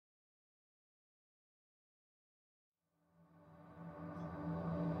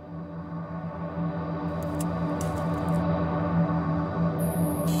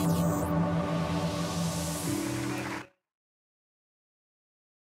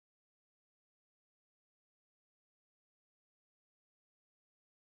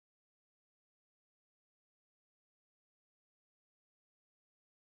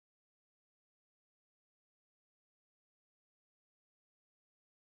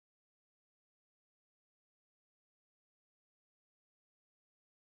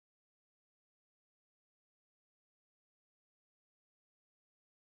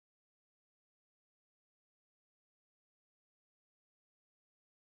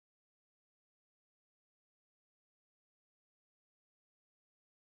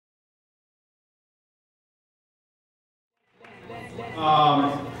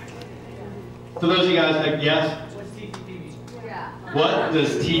For those of you guys that, yes? What's TTP mean? What does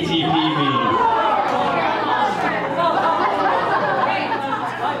TTP mean?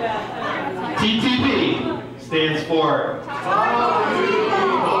 TTP stands for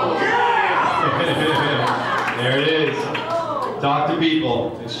there it is. Talk to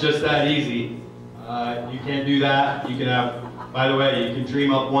people. It's just that easy. You can't do that. You can have, by the way, you can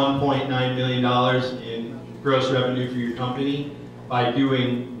dream up $1.9 million in gross revenue for your company by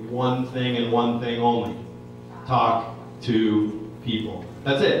doing one thing and one thing only. Talk to people.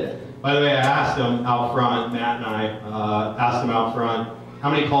 That's it. By the way, I asked them out front, Matt and I asked them out front, how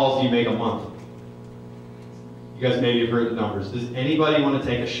many calls do you make a month? You guys maybe have heard the numbers. Does anybody want to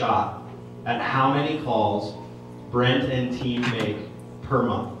take a shot at how many calls Brent and team make per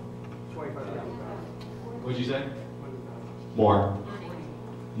month? 25,000. What'd you say? More.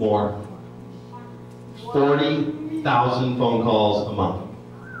 More. 40,000 phone calls a month.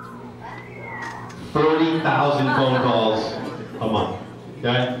 40,000 phone calls a month.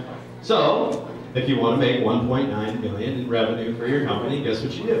 Okay? So, if you want to make 1.9 million in revenue for your company, guess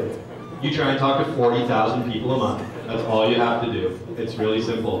what you do? You try and talk to 40,000 people a month. That's all you have to do. It's really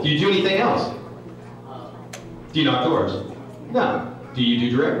simple. Do you do anything else? Do you knock doors? No. Do you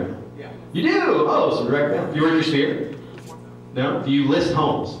do direct mail? Yeah. You do? Oh, so direct mail. Do you work your sphere? No? Do you list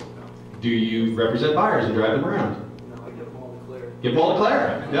homes? Do you represent buyers and drive them around? No, I get them all clear. Get them all to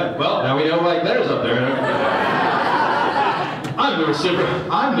Claire. Yeah. Well, now we know why Claire's up there. I'm the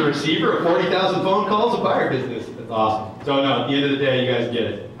receiver of 40,000 phone calls of buyer business. That's awesome. So no, at the end of the day, you guys get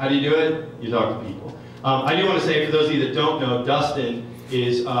it. How do you do it? You talk to people. I do want to say, for those of you that don't know, Dustin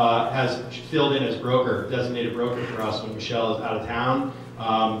has filled in as broker, designated broker for us when Michelle is out of town.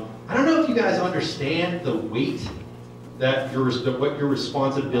 I don't know if you guys understand the weight that what your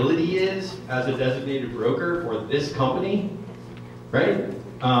responsibility is as a designated broker for this company, right?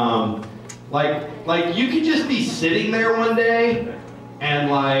 Like you could just be sitting there one day and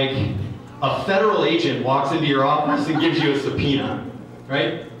like a federal agent walks into your office and gives you a subpoena,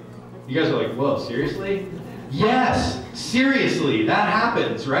 right? You guys are like, whoa, seriously? Yes, seriously, that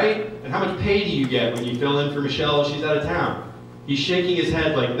happens, right? And how much pay do you get when you fill in for Michelle when she's out of town? He's shaking his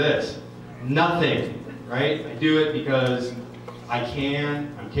head like this. Nothing, right? I do it because I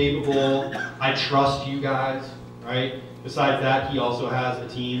can, I'm capable, I trust you guys, right? Besides that, he also has a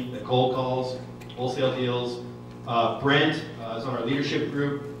team that cold calls, wholesale deals. Brent is on our leadership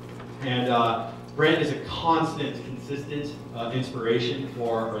group, and Brent is a constant, consistent inspiration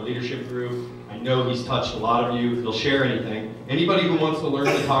for our leadership group. I know he's touched a lot of you. He'll share anything. Anybody who wants to learn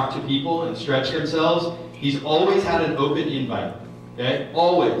to talk to people and stretch themselves, he's always had an open invite. Okay?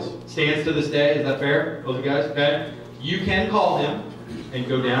 Always. Stands to this day. Is that fair? Both of you guys? Okay? You can call him and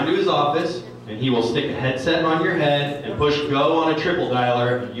go down to his office, and he will stick a headset on your head and push go on a triple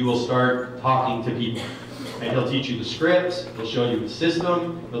dialer, and you will start talking to people. And he'll teach you the scripts, he'll show you the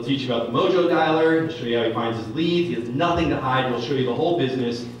system, he'll teach you about the Mojo dialer, he'll show you how he finds his leads, he has nothing to hide, he'll show you the whole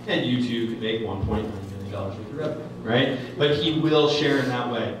business, and you too can make $1.9 million worth of revenue, right? But he will share in that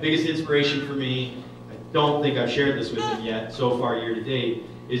way. Biggest inspiration for me, I don't think I've shared this with him yet, so far year to date,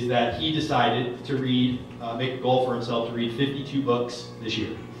 is that he decided to read, make a goal for himself to read 52 books this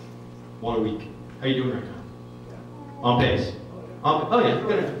year. One a week. How you doing right now? On pace. Oh yeah,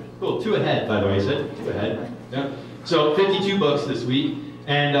 good. Cool. 2 ahead, by the way. You said 2 ahead. Yeah. So 52 books this week,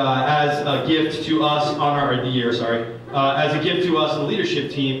 and as a gift to us on our as a gift to us, the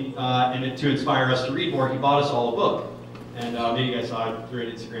leadership team, and to inspire us to read more, he bought us all a book. And maybe you guys saw it through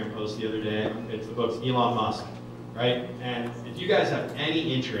an Instagram post the other day. It's the book's Elon Musk, right? And if you guys have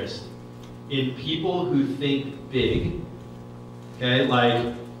any interest in people who think big, okay,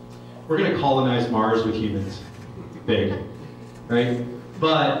 like we're going to colonize Mars with humans, big, right?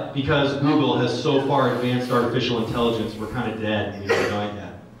 But because Google has so far advanced artificial intelligence, we're kind of dead and we don't know it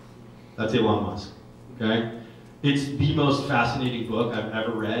yet. That's Elon Musk, okay? It's the most fascinating book I've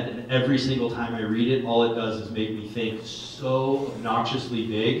ever read, and every single time I read it, all it does is make me think so obnoxiously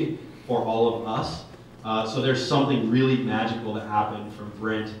big for all of us. So there's something really magical that happened from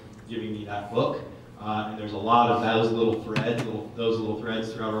Brent giving me that book. And there's a lot of those little threads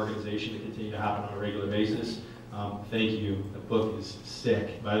throughout our organization that continue to happen on a regular basis. Thank you. The book is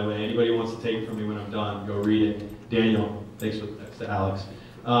sick. By the way, anybody who wants to take it from me when I'm done, go read it. Daniel, thanks to Alex.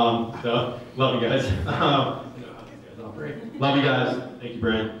 So, love you guys. Love you guys. Thank you,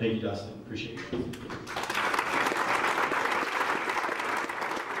 Brent. Thank you, Dustin. Appreciate it.